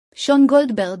שון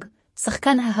גולדברג,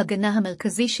 שחקן ההגנה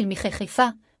המרכזי של מכבי חיפה,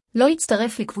 לא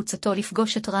הצטרף לקבוצתו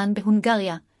לפגוש את רן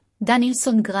בהונגריה. דניאל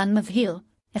סונגרן מבהיר,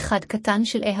 אחד קטן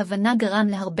של אי-הבנה גרם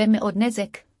להרבה מאוד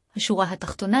נזק. השורה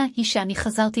התחתונה היא שאני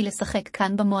חזרתי לשחק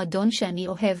כאן במועדון שאני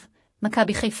אוהב,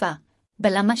 מכבי חיפה.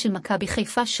 בלמה של מכבי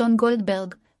חיפה שון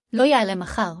גולדברג לא יעלה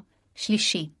מחר,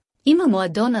 שלישי. עם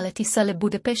המועדון על הטיסה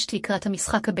לבודפשט לקראת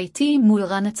המשחק הביתי מול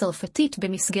רן הצרפתית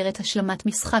במסגרת השלמת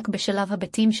משחק בשלב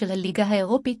הבתים של הליגה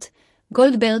האירופית,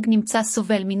 גולדברג נמצא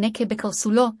סובל מנקה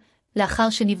בקרסולו, לאחר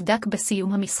שנבדק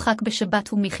בסיום המשחק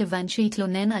בשבת ומכיוון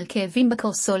שהתלונן על כאבים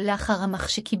בקרסול לאחר המח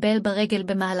שקיבל ברגל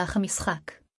במהלך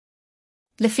המשחק.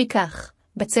 לפיכך,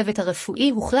 בצוות הרפואי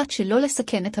הוחלט שלא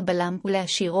לסכן את הבלם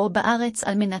ולהשאירו בארץ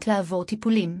על מנת לעבור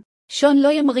טיפולים. שון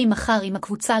לא ימריא מחר עם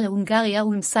הקבוצה להונגריה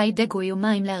ולמסי דגו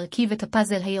יומיים להרכיב את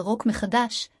הפאזל הירוק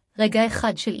מחדש. רגע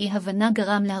אחד של אי-הבנה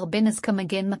גרם להרבה נזק.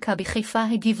 מגן מכבי חיפה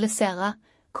הגיב לסערה,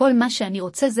 כל מה שאני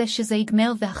רוצה זה שזה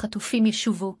ייגמר והחטופים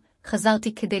ישובו.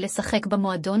 חזרתי כדי לשחק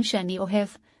במועדון שאני אוהב.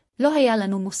 לא היה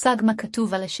לנו מושג מה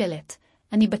כתוב על השלט.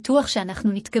 אני בטוח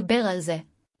שאנחנו נתגבר על זה.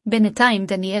 בינתיים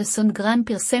דניאל סונגרן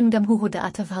פרסם גם הוא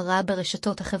הודעת הבהרה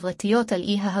ברשתות החברתיות על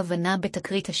אי-ההבנה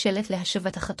בתקרית השלט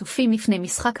להשבת החטופים לפני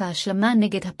משחק ההשלמה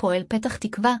נגד הפועל פתח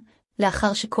תקווה,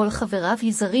 לאחר שכל חבריו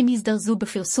הזרים הזדרזו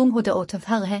בפרסום הודעות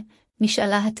הבהרה.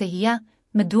 נשאלה התהייה,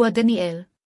 מדוע דניאל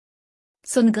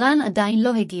סונגרן עדיין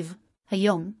לא הגיב.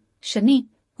 היום, שני,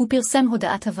 הוא פרסם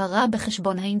הודעת הבהרה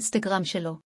בחשבון האינסטגרם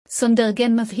שלו.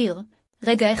 סונגרן מבהיר,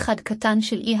 רגע אחד קטן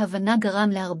של אי-הבנה גרם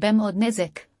להרבה מאוד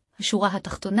נזק. השורה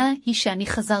התחתונה היא שאני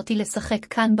חזרתי לשחק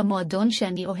כאן במועדון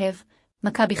שאני אוהב,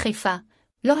 מכבי חיפה.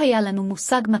 לא היה לנו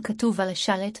מושג מה כתוב על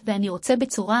השלט ואני רוצה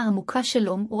בצורה עמוקה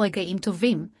שלום ורגעים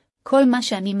טובים. כל מה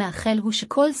שאני מאחל הוא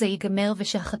שכל זה ייגמר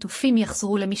ושהחטופים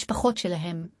יחזרו למשפחות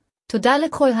שלהם. תודה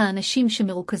לכל האנשים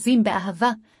שמרוכזים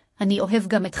באהבה, אני אוהב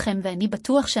גם אתכם ואני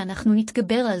בטוח שאנחנו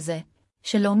נתגבר על זה.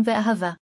 שלום ואהבה.